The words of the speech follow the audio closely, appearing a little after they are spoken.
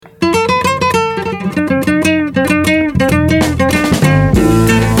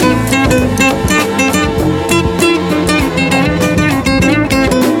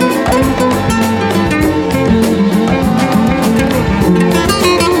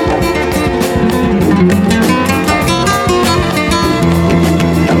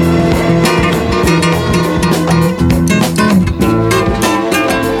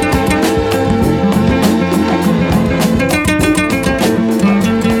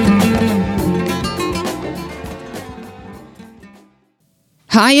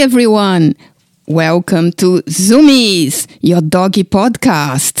Hi everyone, welcome to Zoomies, your doggy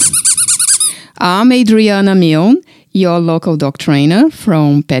podcast. I'm Adriana Milne, your local dog trainer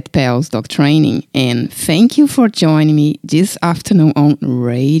from Pet Pals Dog Training, and thank you for joining me this afternoon on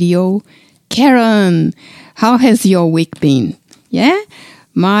radio. Karen, how has your week been? Yeah?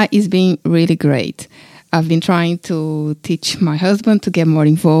 Mine is been really great. I've been trying to teach my husband to get more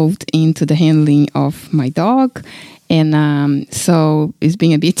involved into the handling of my dog. And so it's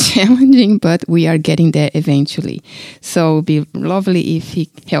been a bit challenging, but we are getting there eventually. So it'd be lovely if he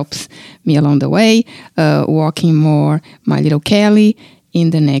helps me along the way, walking more my little Kelly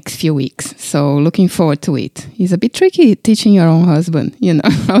in the next few weeks. So looking forward to it. It's a bit tricky teaching your own husband,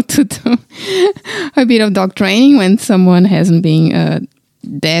 how to do a bit of dog training when someone hasn't been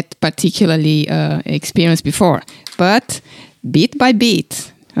that particularly experienced before. But bit by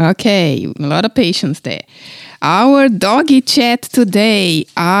bit. Okay, a lot of patience there. Our doggy chat today,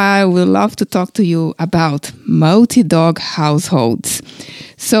 I would love to talk to you about multi-dog households.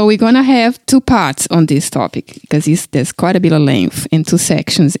 So we're going to have two parts on this topic because there's quite a bit of length and two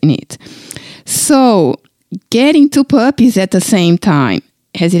sections in it. So getting two puppies at the same time.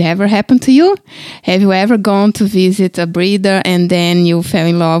 Has it ever happened to you? Have you ever gone to visit a breeder and then you fell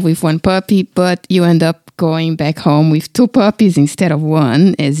in love with one puppy, but you end up going back home with two puppies instead of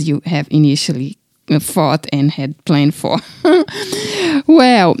one, as you have initially thought and had planned for?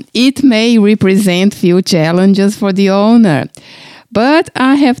 Well, it may represent few challenges for the owner, but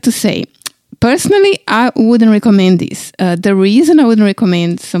I have to say, personally, I wouldn't recommend this. The reason I wouldn't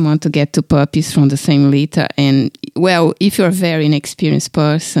recommend someone to get two puppies from the same litter, and well, if you're a very inexperienced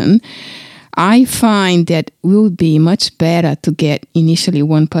person, I find that it would be much better to get initially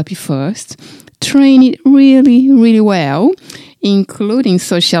one puppy first, train it really, really well, including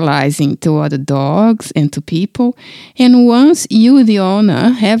socializing to other dogs and to people. And once you, the owner,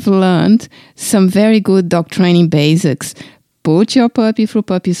 have learned some very good dog training basics, put your puppy through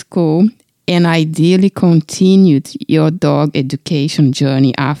puppy school and ideally continued your dog education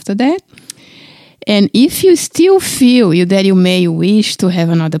journey after that. And if you still feel that you may wish to have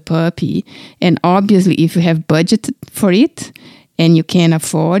another puppy, and obviously if you have budgeted for it and you can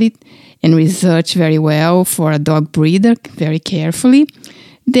afford it, and research very well for a dog breeder very carefully,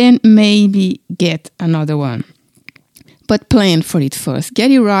 then maybe get another one. But plan for it first.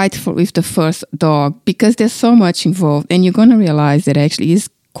 Get it right with the first dog because there's so much involved and you're going to realize that actually it's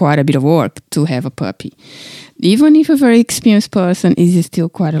quite a bit of work to have a puppy. Even if a very experienced person, it is still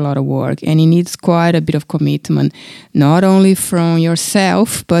quite a lot of work and it needs quite a bit of commitment, not only from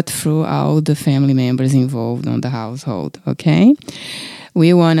yourself, but through all the family members involved on the household, okay?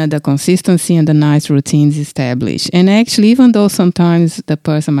 We wanted the consistency and the nice routines established. And actually, even though sometimes the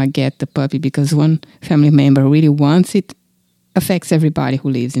person might get the puppy because one family member really wants it, affects everybody who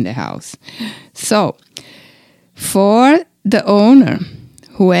lives in the house. So, for the owner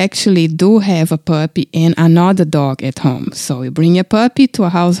who actually do have a puppy and another dog at home, so you bring a puppy to a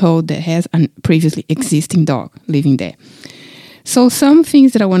household that has a previously existing dog living there. So some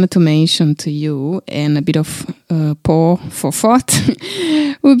things that I wanted to mention to you and a bit of pour for thought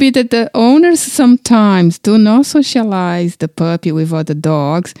would be that the owners sometimes do not socialize the puppy with other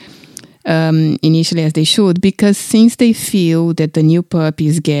dogs initially as they should, because since they feel that the new puppy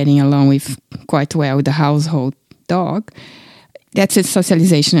is getting along with quite well with the household dog, that's a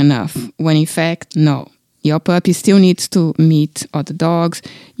socialization enough, when in fact, no. Your puppy still needs to meet other dogs.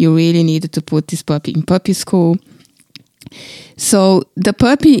 You really need to put this puppy in puppy school. So the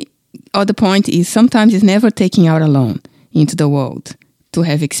puppy, or the point is, sometimes it's never taking out alone into the world to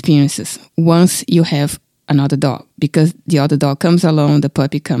have experiences once you have another dog, because the other dog comes along, the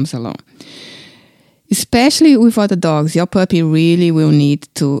puppy comes along. Especially with other dogs, your puppy really will need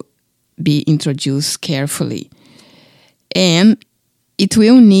to be introduced carefully. And it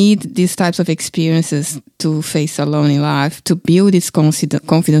will need these types of experiences to face alone in life to build its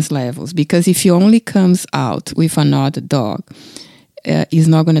confidence levels. Because if you only comes out with another dog, it's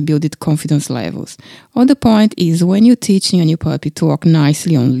not going to build its confidence levels. Or the point is, when you're teaching a new puppy to walk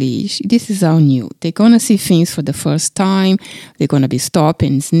nicely on leash, this is all new. They're going to see things for the first time. They're going to be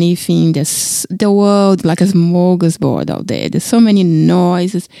stopping, sniffing. There's the world like a smorgasbord out there. There's so many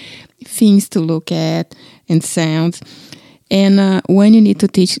noises, things to look at, and sounds. And when you need to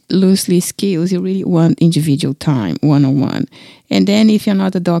teach loosely skills, you really want individual time, one-on-one. And then if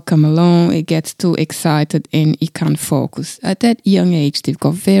another dog come along, it gets too excited and it can't focus. At that young age, they've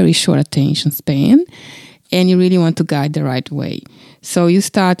got very short attention span, and you really want to guide the right way. So you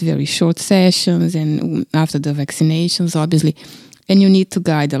start very short sessions, and after the vaccinations, obviously, and you need to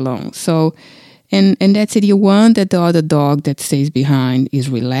guide along. So And that's it. You want that the other dog that stays behind is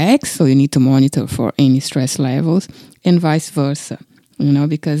relaxed, so you need to monitor for any stress levels, and vice versa.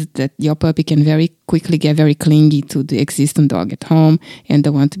 Because that your puppy can very quickly get very clingy to the existing dog at home and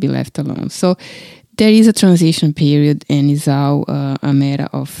don't want to be left alone. So there is a transition period, and it's all a matter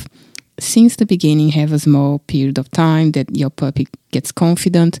of, since the beginning, have a small period of time that your puppy gets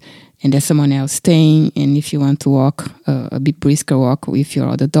confident and there's someone else staying. And if you want to walk a bit brisker walk with your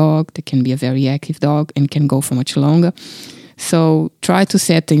other dog, that can be a very active dog and can go for much longer. So try to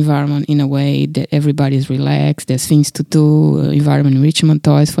set the environment in a way that everybody is relaxed. There's things to do, environment enrichment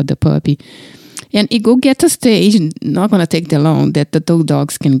toys for the puppy. And it go get a stage, not going to take that long, that the two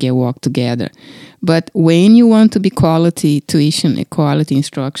dogs can get walk together. But when you want to be quality tuition, quality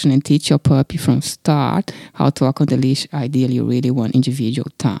instruction, and teach your puppy from start how to walk on the leash, ideally you really want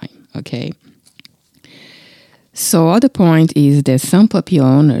individual time, okay? So other point is that some puppy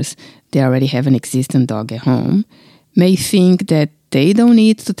owners, they already have an existing dog at home, may think that they don't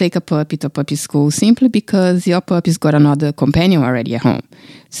need to take a puppy to a puppy school simply because your puppy's got another companion already at home,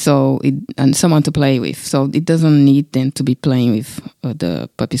 and someone to play with. So it doesn't need them to be playing with the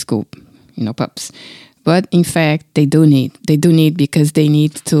puppy school, pups. But in fact, they do need because they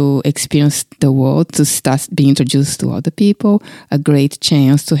need to experience the world, to start being introduced to other people, a great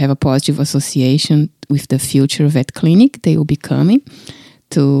chance to have a positive association with the future vet clinic they will be coming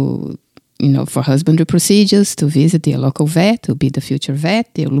to, for husbandry procedures, to visit their local vet, to be the future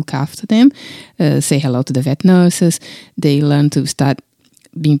vet. They'll look after them, say hello to the vet nurses. They learn to start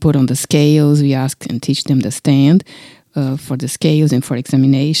being put on the scales. We ask and teach them the stand for the scales and for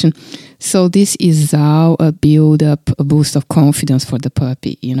examination. So this is how a build-up, a boost of confidence for the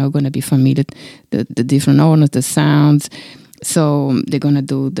puppy. Going to be familiar the different owners, the sounds. So they're going to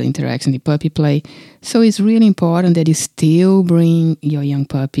do the interaction, the puppy play. So it's really important that you still bring your young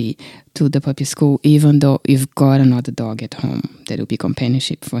puppy to the puppy school, even though you've got another dog at home that will be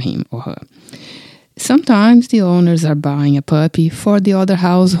companionship for him or her. Sometimes the owners are buying a puppy for the other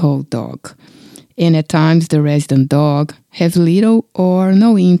household dog. And at times the resident dog have little or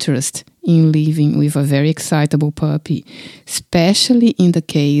no interest in living with a very excitable puppy, especially in the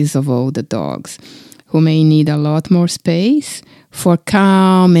case of older dogs, who may need a lot more space for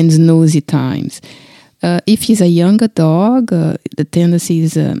calm and snoozy times. If he's a younger dog, the tendency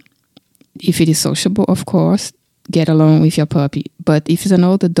is, if it is sociable, of course, get along with your puppy. But if it's an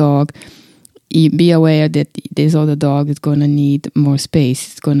older dog, be aware that this older dog is going to need more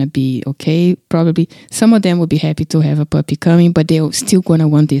space. It's going to be okay. Probably some of them will be happy to have a puppy coming, but they're still going to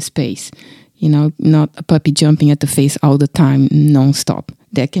want their space. Not a puppy jumping at the face all the time, non-stop.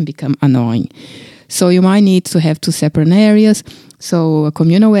 That can become annoying. So you might need to have two separate areas. So a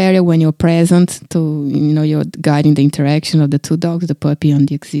communal area when you're present to, you're guiding the interaction of the two dogs, the puppy and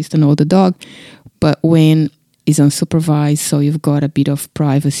the existing older dog. But when it's unsupervised, so you've got a bit of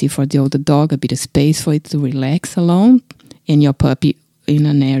privacy for the older dog, a bit of space for it to relax alone, and your puppy in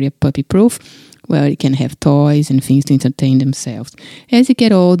an area puppy-proof, where it can have toys and things to entertain themselves. As you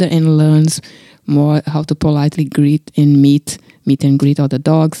get older and learns more how to politely greet and meet and greet other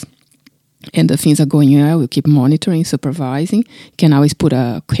dogs, and the things are going well, we'll keep monitoring, supervising. You can always put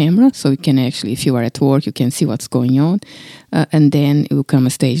a camera, so you can actually, if you are at work, you can see what's going on. And then it will come a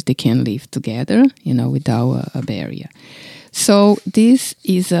stage they can live together, without a barrier. So this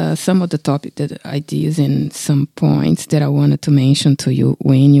is some of the topic ideas and some points that I wanted to mention to you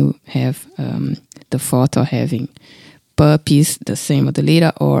when you have the thought of having puppies, the same or the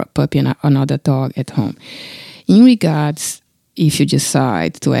litter, or a puppy and another dog at home. In regards, if you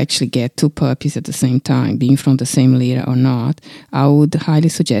decide to actually get two puppies at the same time, being from the same litter or not, I would highly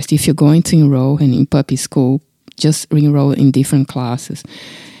suggest, if you're going to enroll in puppy school, just enroll in different classes.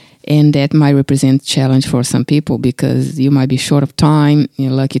 And that might represent challenge for some people because you might be short of time.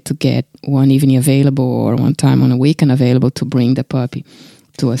 You're lucky to get one evening available or one time on a weekend available to bring the puppy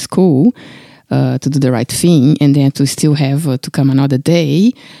to a school to do the right thing, and then to still have to come another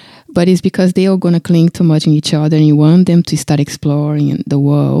day. But it's because they are going to cling too much in each other, and you want them to start exploring the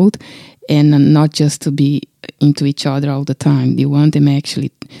world and not just to be into each other all the time. You want them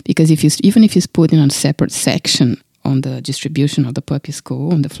actually, because even if you put in a separate section on the distribution of the puppy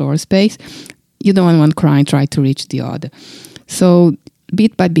school, on the floor space, you don't want one crying, try to reach the other. So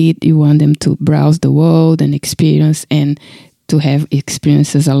bit by bit, you want them to browse the world and experience, and to have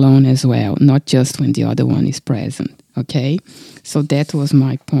experiences alone as well, not just when the other one is present. Okay, so that was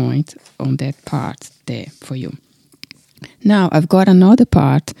my point on that part there for you. Now, I've got another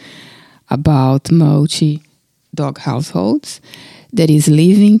part about multi-dog households that is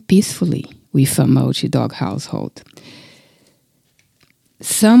living peacefully with a multi-dog household.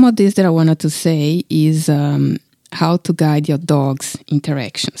 Some of this that I wanted to say is how to guide your dog's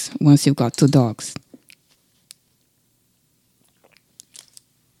interactions once you've got 2 dogs.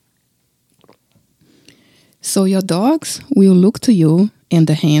 So your dogs will look to you and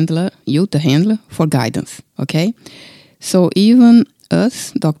the handler, for guidance, okay? So even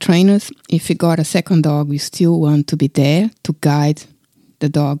us, dog trainers, if we got a second dog, we still want to be there to guide the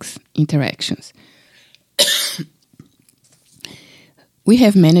dog's interactions. We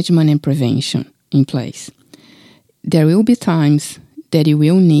have management and prevention in place. There will be times that you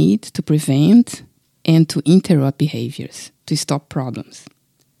will need to prevent and to interrupt behaviors, to stop problems.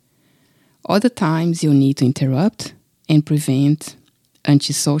 Other times you'll need to interrupt and prevent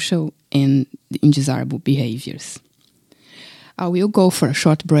antisocial and undesirable behaviors. I will go for a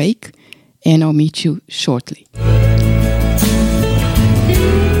short break and I'll meet you shortly.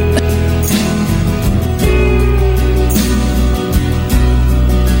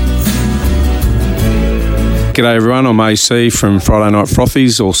 G'day everyone, I'm AC from Friday Night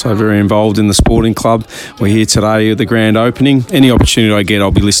Frothies, also very involved in the sporting club. We're here today at the grand opening. Any opportunity I get, I'll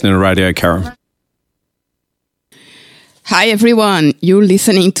be listening to Radio Karen. Hi everyone, you're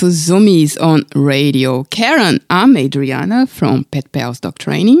listening to Zoomies on Radio Karen. I'm Adriana from Pet Pals Dog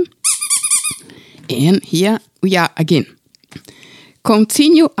Training. And here we are again.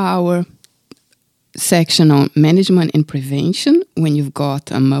 Continue our section on management and prevention when you've got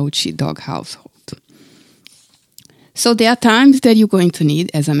a multi-dog household. So there are times that you're going to need,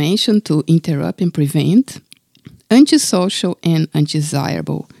 as I mentioned, to interrupt and prevent antisocial and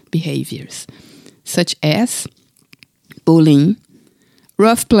undesirable behaviors, such as bullying,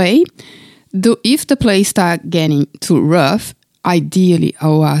 rough play. If the play starts getting too rough, ideally, I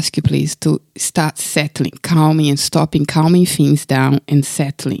will ask you please to start settling, calming and stopping, calming things down and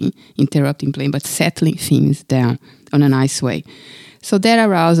settling, interrupting play, but settling things down on a nice way. So that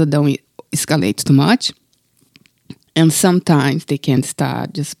arousal don't escalate too much. And sometimes they can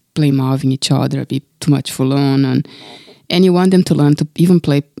start just play-mouthing each other a bit too much full on. And you want them to learn to even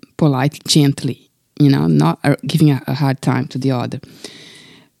play politely, gently, not giving a hard time to the other.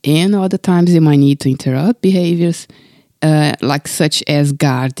 And other times you might need to interrupt behaviors, like such as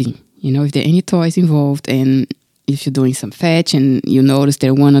guarding. If there are any toys involved and if you're doing some fetch and you notice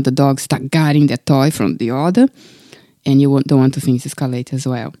that one of the dogs start guarding that toy from the other, and you don't want to things escalate as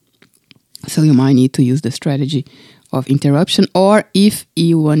well. So you might need to use the strategy of interruption, or if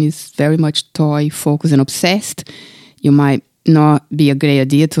one is very much toy focused and obsessed, you might not be a great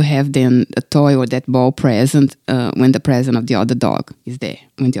idea to have then a toy or that ball present when the presence of the other dog is there,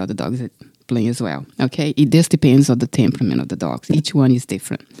 when the other dog is playing as well. Okay, it just depends on the temperament of the dogs. Each one is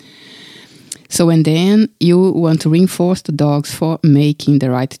different. So, and then you want to reinforce the dogs for making the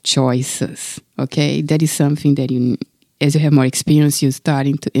right choices. Okay, that is something that you, as you have more experience, you're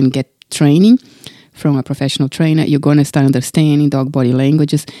starting to and get training from a professional trainer, you're going to start understanding dog body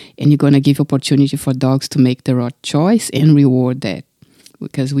languages, and you're going to give opportunity for dogs to make the right choice and reward that,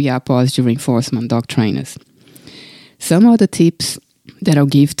 because we are positive reinforcement dog trainers. Some of the tips that I'll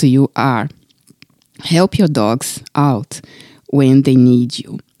give to you are help your dogs out when they need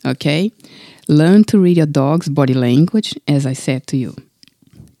you, okay? Learn to read your dog's body language, as I said to you,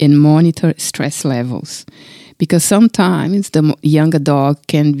 and monitor stress levels. Because sometimes the younger dog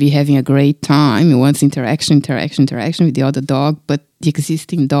can be having a great time. It wants interaction with the other dog, but the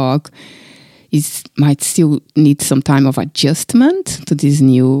existing dog might still need some time of adjustment to this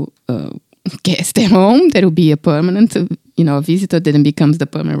new guest at home. That will be a permanent, visitor that then becomes the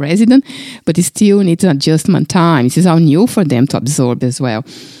permanent resident, but it still needs an adjustment time. This is how new for them to absorb as well.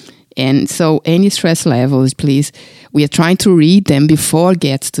 And so any stress levels, please, we are trying to read them before it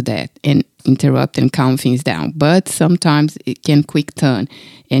gets to that and interrupt and calm things down. But sometimes it can quick turn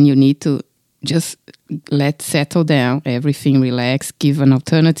and you need to just let settle down, everything relax, give an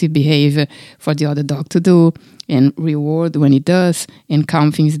alternative behavior for the other dog to do and reward when it does and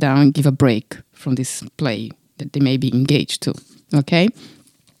calm things down, give a break from this play that they may be engaged to, okay?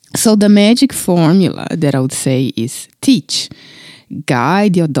 So the magic formula that I would say is teach.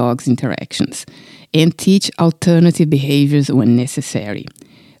 Guide your dog's interactions and teach alternative behaviors when necessary.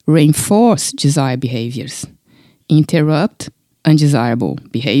 Reinforce desired behaviors. Interrupt undesirable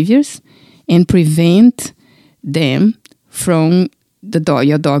behaviors and prevent them from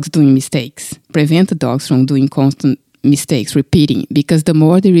your dogs doing mistakes. Prevent the dogs from doing constant mistakes, repeating, because the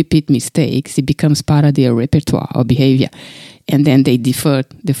more they repeat mistakes, it becomes part of their repertoire of behavior. And then they default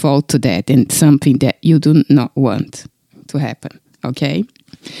to that and something that you do not want to happen. Okay?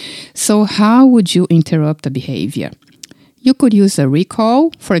 So how would you interrupt a behavior? You could use a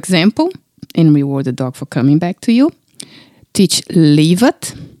recall, for example, and reward the dog for coming back to you. teach leave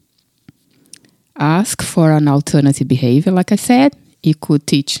it. Ask for an alternative behavior, like I said. You could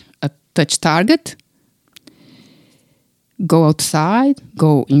teach a touch target. Go outside,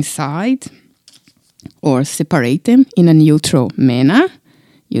 go inside, or separate them in a neutral manner.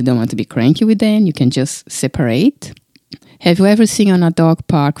 You don't want to be cranky with them. You can just separate. Have you ever seen on a dog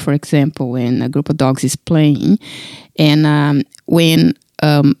park, for example, when a group of dogs is playing and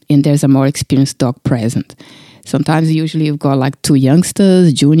there's a more experienced dog present? Sometimes usually you've got like two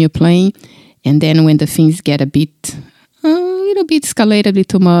youngsters, junior playing, and then when the things get a little bit escalated a bit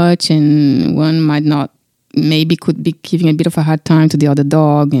too much and one might not, maybe could be giving a bit of a hard time to the other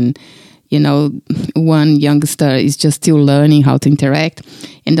dog, and one youngster is just still learning how to interact,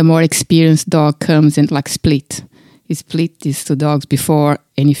 and the more experienced dog comes and like split these two dogs before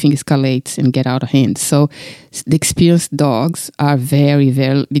anything escalates and get out of hand. So the experienced dogs are very,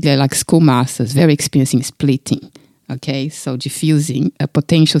 very, they're like schoolmasters, very experienced in splitting. Okay, so diffusing a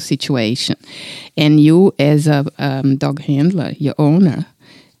potential situation. And you as a dog handler, your owner,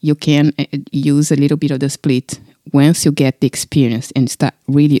 you can use a little bit of the split once you get the experience and start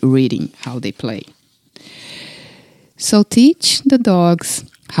really reading how they play. So teach the dogs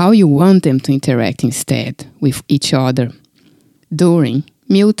how you want them to interact instead with each other during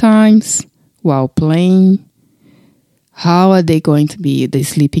meal times, while playing. How are they going to be the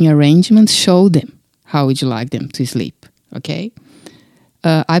sleeping arrangements? Show them how would you like them to sleep, okay?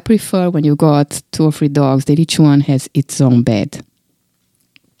 I prefer when you got 2 or 3 dogs that each one has its own bed.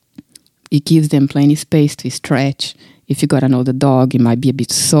 It gives them plenty space to stretch. If you got another dog, it might be a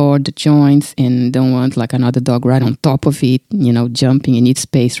bit sore, the joints, and don't want like another dog right on top of it, jumping. You need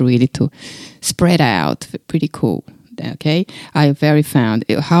space really to spread out. Pretty cool, okay? I very found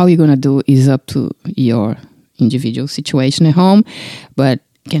how you're going to do is up to your individual situation at home, but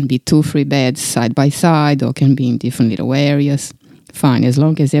can be 2, 3 beds side by side, or can be in different little areas. Fine, as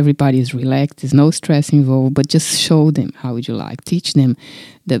long as everybody is relaxed, there's no stress involved, but just show them how would you like. Teach them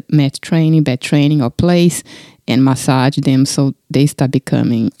the mat training, bed training, or place, and massage them so they start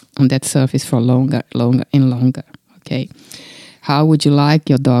becoming on that surface for longer and longer, okay? How would you like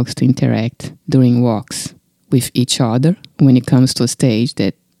your dogs to interact during walks with each other when it comes to a stage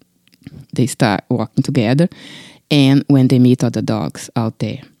that they start walking together, and when they meet other dogs out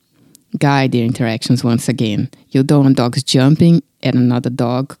there? Guide their interactions once again. You don't want dogs jumping at another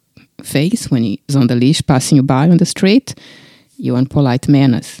dog face when he's on the leash passing you by on the street. You want polite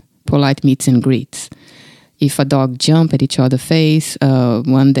manners, polite meets and greets. If a dog jump at each other's face,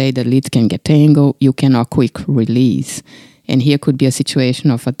 one day the leads can get tangled. You cannot quick release. And here could be a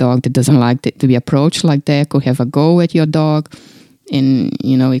situation of a dog that doesn't like to be approached like that, could have a go at your dog, and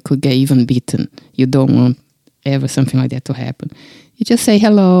it could get even beaten. You don't want ever something like that to happen. You just say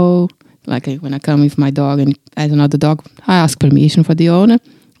hello. Like when I come with my dog and as another dog, I ask permission for the owner.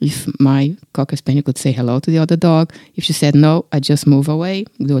 If my Cocker Spaniel could say hello to the other dog. If she said no, I just move away,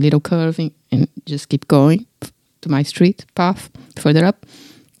 do a little curving, and just keep going to my street path further up.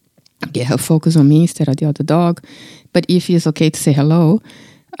 Get her focus on me instead of the other dog. But if it's okay to say hello,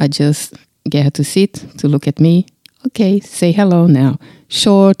 I just get her to sit, to look at me. Okay, say hello now.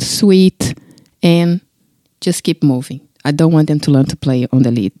 Short, sweet, and just keep moving. I don't want them to learn to play on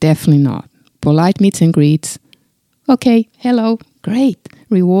the lead. Definitely not. Polite meets and greets. Okay, hello, great.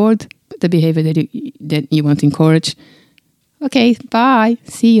 Reward the behavior that you want to encourage. Okay, bye,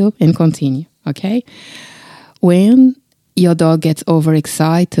 see you, and continue, okay? When your dog gets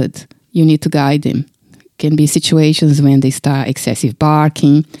overexcited, you need to guide them. Can be situations when they start excessive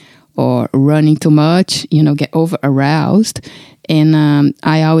barking or running too much, get over-aroused. And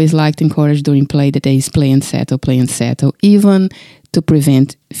I always like to encourage during play that they play and settle, even to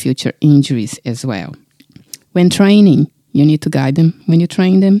prevent future injuries as well. When training, you need to guide them when you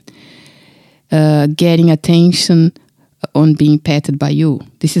train them. Getting attention on being petted by you.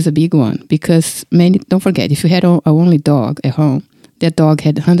 This is a big one because don't forget, if you had a only dog at home, that dog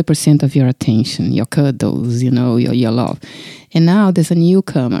had 100% of your attention, your cuddles, your love. And now there's a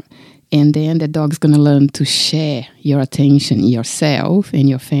newcomer. And then the dog's going to learn to share your attention, yourself and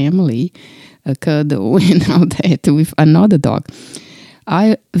your family, a cuddle and all that with another dog.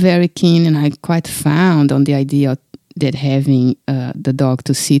 I'm very keen and I quite found on the idea that having the dog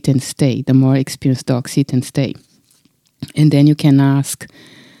to sit and stay, the more experienced dog sit and stay. And then you can ask,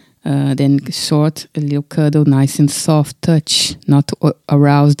 then short, a little cuddle, nice and soft touch, not to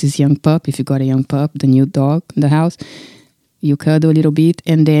arouse this young pup. If you got a young pup, the new dog in the house, you cuddle a little bit,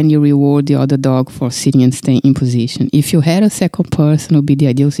 and then you reward the other dog for sitting and staying in position. If you had a second person, it would be the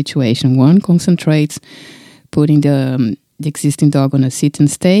ideal situation. One concentrates putting the existing dog on a sit and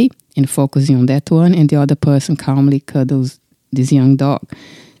stay and focusing on that one, and the other person calmly cuddles this young dog.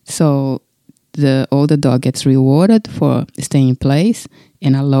 So the older dog gets rewarded for staying in place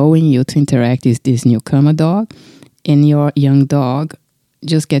and allowing you to interact with this newcomer dog, and your young dog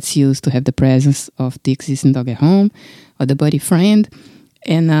just gets used to have the presence of the existing dog at home or the buddy friend,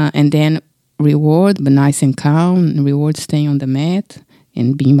 and then reward, but nice and calm, reward staying on the mat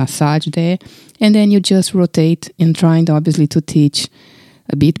and being massaged there, and then you just rotate and trying obviously to teach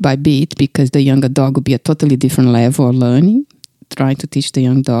a bit by bit, because the younger dog will be a totally different level of learning, trying to teach the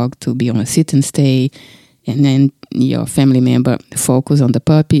young dog to be on a sit and stay, and then your family member focus on the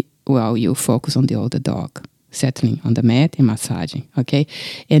puppy while you focus on the older dog, settling on the mat and massaging, okay?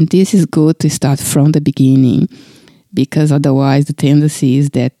 And this is good to start from the beginning, because otherwise the tendency is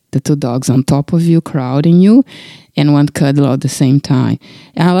that the two dogs on top of you crowding you and want cuddle at the same time.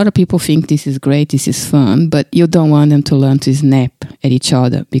 And a lot of people think this is great, this is fun, but you don't want them to learn to snap at each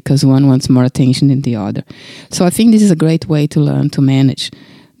other because one wants more attention than the other. So I think this is a great way to learn to manage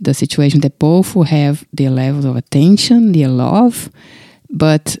the situation, that both will have their levels of attention, their love,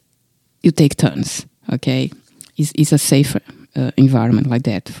 but you take turns, okay? It's a safer environment like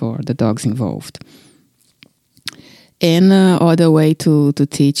that for the dogs involved. And other way to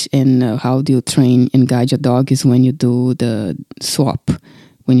teach and how do you train and guide your dog is when you do the swap.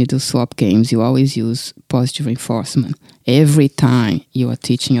 When you do swap games, you always use positive reinforcement. Every time you are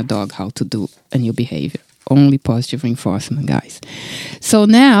teaching your dog how to do a new behavior. Only positive reinforcement, guys. So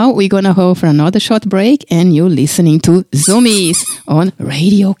now we're going to hold for another short break, and you're listening to Zoomies on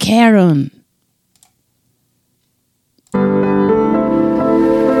Radio Karen.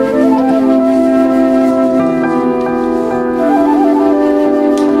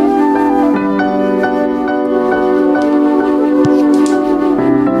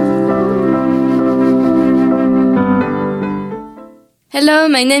 Hello,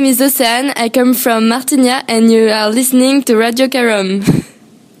 my name is Océane. I come from Martigna, and you are listening to Radio Carom.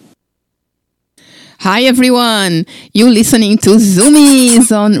 Hi everyone, you're listening to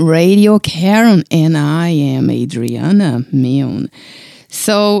Zoomies on Radio Karen, and I am Adriana Mion.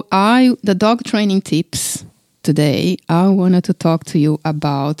 So the dog training tips today, I wanted to talk to you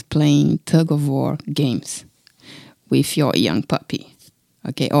about playing tug-of-war games with your young puppy,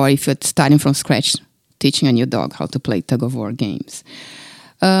 okay? Or if you're starting from scratch, teaching a new dog how to play tug-of-war games.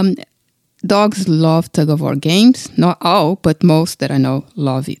 Dogs love tug-of-war games. Not all, but most that I know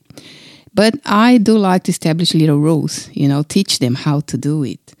love it. But I do like to establish little rules, teach them how to do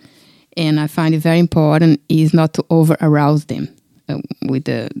it. And I find it very important is not to over-arouse them with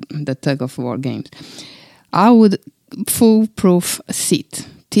the tug-of-war games. I would foolproof sit.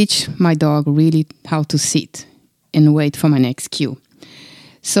 Teach my dog really how to sit and wait for my next cue.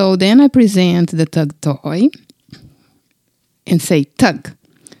 So then I present the tug toy and say, tug.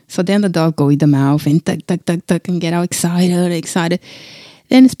 So then the dog go with the mouth and tug, tug, tug, tug, and get all excited.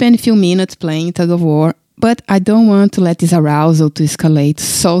 Then spend a few minutes playing tug of war. But I don't want to let this arousal to escalate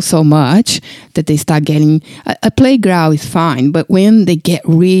so much that they start getting... A play growl is fine, but when they get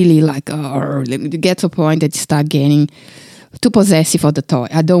really you get to a point that you start getting too possessive of the toy.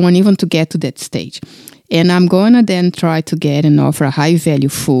 I don't want even to get to that stage. And I'm going to then try to get and offer a high-value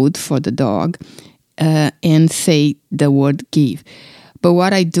food for the dog and say the word give. But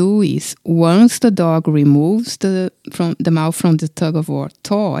what I do is, once the dog removes the mouth from the tug-of-war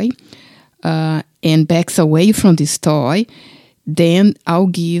toy and backs away from this toy, then I'll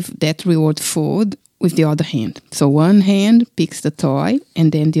give that reward food with the other hand. So one hand picks the toy,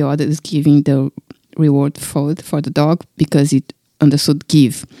 and then the other is giving the reward food for the dog because it understood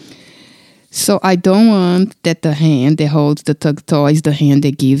give. So I don't want that the hand that holds the tug toy is the hand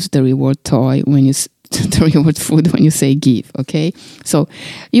that gives the reward toy when you the reward food when you say give, okay? So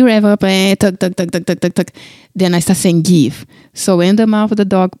you rev up and tug, tug, tug, tug, tug, tug, tug. Then I start saying give. So when the mouth of the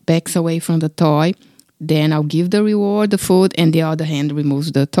dog backs away from the toy, then I'll give the reward, the food, and the other hand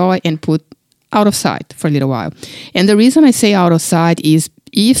removes the toy and put out of sight for a little while. And the reason I say out of sight is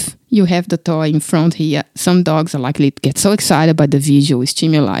if you have the toy in front here, some dogs are likely to get so excited by the visual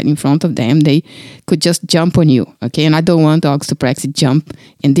stimuli in front of them, they could just jump on you, okay? And I don't want dogs to practice jump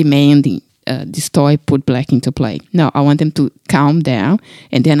and demanding this toy put back into play. No, I want them to calm down,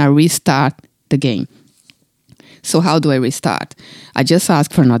 and then I restart the game. So how do I restart? I just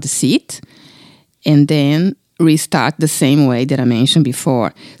ask for another seat, and then restart the same way that I mentioned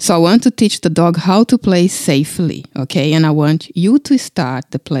before. So I want to teach the dog how to play safely, okay? And I want you to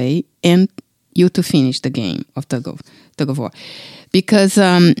start the play and you to finish the game of tug of war. Because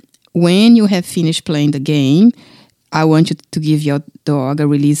when you have finished playing the game, I want you to give your dog a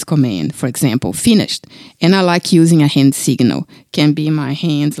release command. For example, finished. And I like using a hand signal. Can be my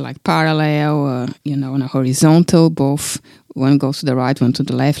hands like parallel, on a horizontal, both One goes to the right, one to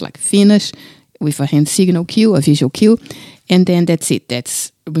the left, like finish, with a hand signal cue, a visual cue, and then that's it.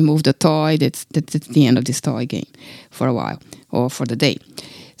 That's remove the toy. That's the end of this toy game for a while or for the day.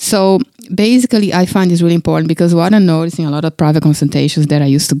 So basically, I find this really important because what I'm noticing a lot of private consultations that I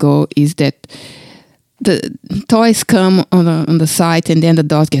used to go is that the toys come on the site, and then the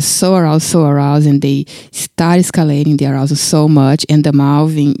dogs get so aroused, and they start escalating the arousal so much, and the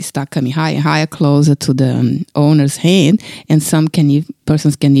mouthing start coming higher and higher, closer to the owner's hand, and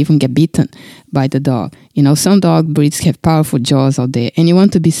persons can even get bitten by the dog. Some dog breeds have powerful jaws out there, and you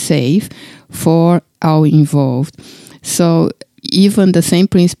want to be safe for all involved. So even the same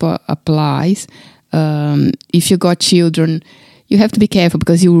principle applies if you got children. You have to be careful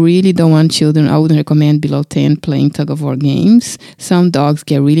because you really don't want children. I wouldn't recommend below 10 playing tug-of-war games. Some dogs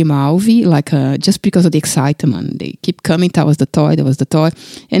get really mouthy, just because of the excitement. They keep coming towards the toy. There was the toy.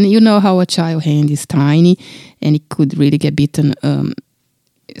 And you know how a child hand is tiny and it could really get bitten.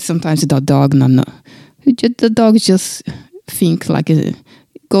 Sometimes the dog, the dog just thinks it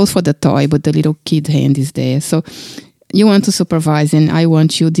goes for the toy, but the little kid hand is there. So you want to supervise, and I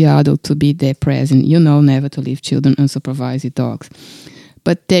want you, the adult, to be there present. Never to leave children unsupervised with dogs.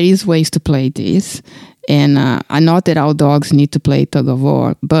 But there is ways to play this. And not that all dogs need to play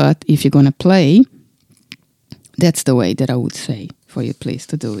tug-of-war, but if you're going to play, that's the way that I would say for you, please,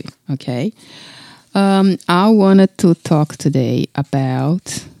 to do it. Okay? I wanted to talk today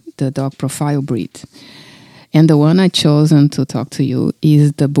about the dog profile breed. And the one I chosen to talk to you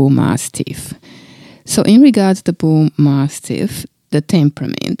is the Bull Mastiff. So in regards to the Bull Mastiff, the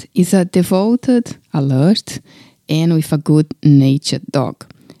temperament is a devoted, alert, and with a good-natured dog.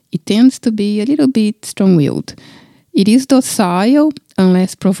 It tends to be a little bit strong-willed. It is docile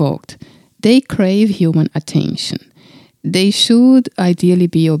unless provoked. They crave human attention. They should ideally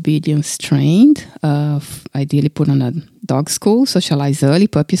be obedience trained, ideally put on a dog school, socialize early,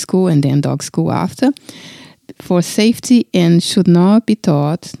 puppy school, and then dog school after, for safety, and should not be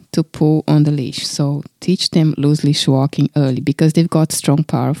taught to pull on the leash. So teach them loose leash walking early because they've got strong,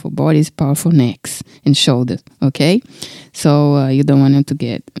 powerful bodies, powerful necks and shoulders. Okay, so you don't want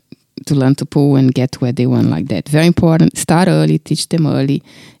them to learn to pull and get where they want like that. Very important. Start early, teach them early,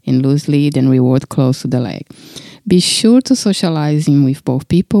 and loose lead and reward close to the leg. Be sure to socialize him with both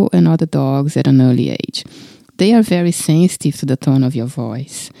people and other dogs at an early age. They are very sensitive to the tone of your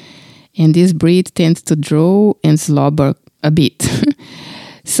voice. And this breed tends to drool and slobber a bit.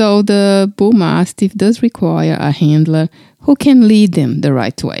 So the Bull Mastiff does require a handler who can lead them the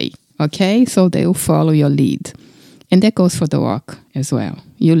right way. Okay? So they will follow your lead. And that goes for the walk as well.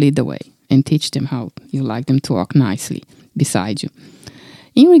 You lead the way and teach them how you like them to walk nicely beside you.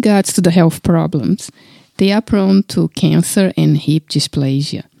 In regards to the health problems, they are prone to cancer and hip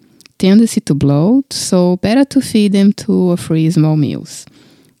dysplasia, tendency to bloat, so better to feed them 2 or 3 small meals.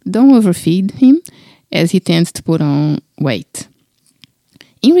 Don't overfeed him, as he tends to put on weight.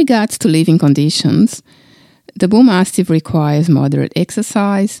 In regards to living conditions, the Bull Mastiff requires moderate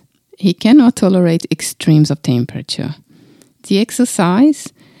exercise. He cannot tolerate extremes of temperature. The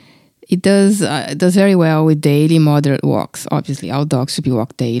exercise, it does very well with daily moderate walks. Obviously, our dogs should be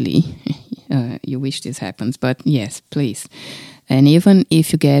walked daily. You wish this happens, but yes, please. And even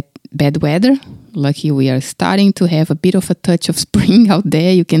if you get bad weather, lucky we are starting to have a bit of a touch of spring out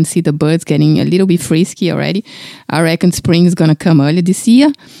there. You can see the birds getting a little bit frisky already. I reckon spring is going to come early this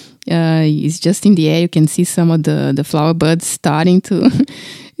year. It's just in the air. You can see some of the flower buds starting to,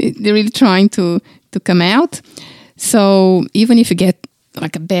 they're really trying to come out. So even if you get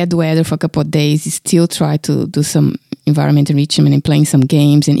like a bad weather for a couple of days, you still try to do some environment enrichment and playing some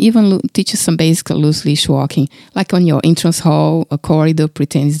games, and even teach some basic loose leash walking, like on your entrance hall, a corridor,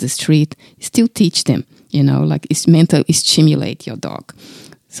 pretend it's the street. Still teach them, it's meant to stimulate your dog.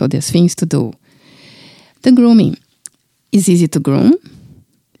 So there's things to do. The grooming is easy to groom,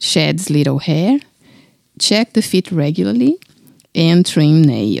 sheds little hair, check the feet regularly, and trim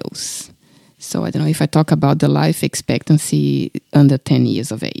nails. So I don't know if I talk about the life expectancy under 10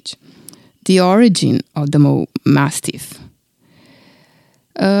 years of age. The origin of the Mastiff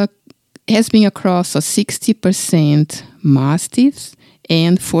has been across 60% Mastiffs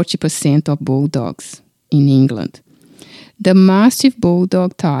and 40% of Bulldogs in England. The Mastiff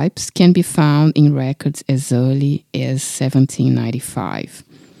Bulldog types can be found in records as early as 1795.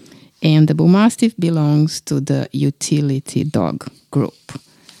 And the Bull Mastiff belongs to the utility dog group.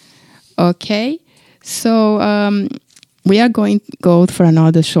 Okay, so we are going to go for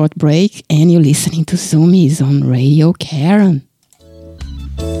another short break, and you're listening to Zoomies on Radio Karen.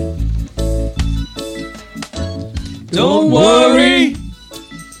 Don't worry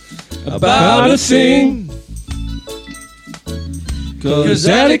about a thing. 'Cause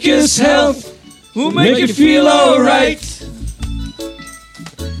Atticus Health will make you feel alright.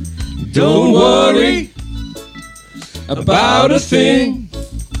 Don't worry about a thing,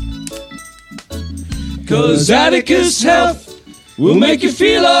 'cause Atticus Health will make you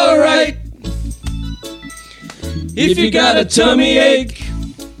feel alright. If you got a tummy ache,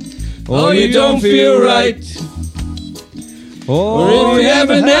 or you don't feel right, or if you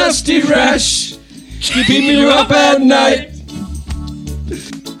have a nasty rash keeping you up at night,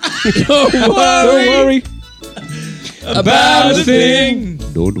 don't worry about a thing.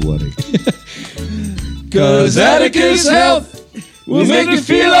 Don't worry. 'Cause Atticus Health will make you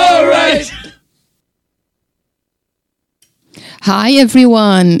feel alright. Hi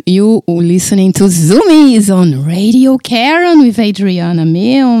everyone, you are listening to Zoomies on Radio Karen with Adriana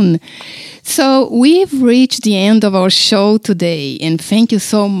Milne. So we've reached the end of our show today, and thank you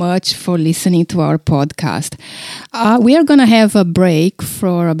so much for listening to our podcast. We are going to have a break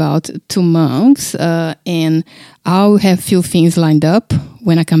for about 2 months, and I'll have a few things lined up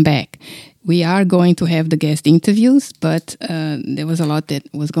when I come back. We are going to have the guest interviews, but there was a lot that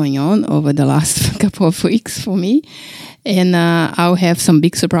was going on over the last couple of weeks for me. And I'll have some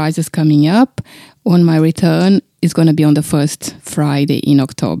big surprises coming up. On my return, it's going to be on the first Friday in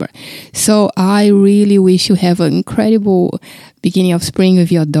October. So I really wish you have an incredible beginning of spring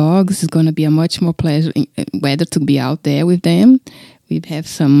with your dogs. It's going to be a much more pleasant weather to be out there with them. We have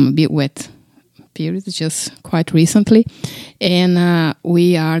some bit wet periods just quite recently. And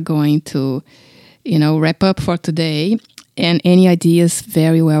we are going to, wrap up for today. And any ideas,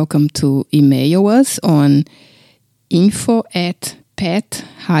 very welcome to email us on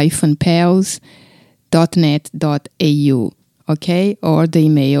info@pet-pals.net.au, okay? Or the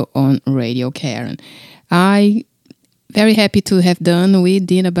email on Radio Karen. I very happy to have done. We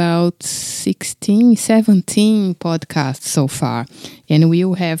did about 16, 17 podcasts so far. And we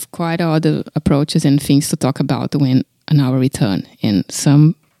will have quite other approaches and things to talk about on our return. And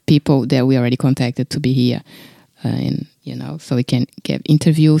some people that we already contacted to be here. So we can get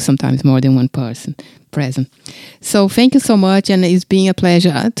interviews, sometimes more than one person present. So thank you so much, and it's been a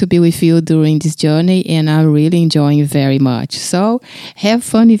pleasure to be with you during this journey, and I'm really enjoying it very much. So have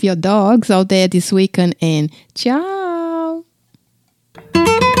fun with your dogs out there this weekend, and ciao!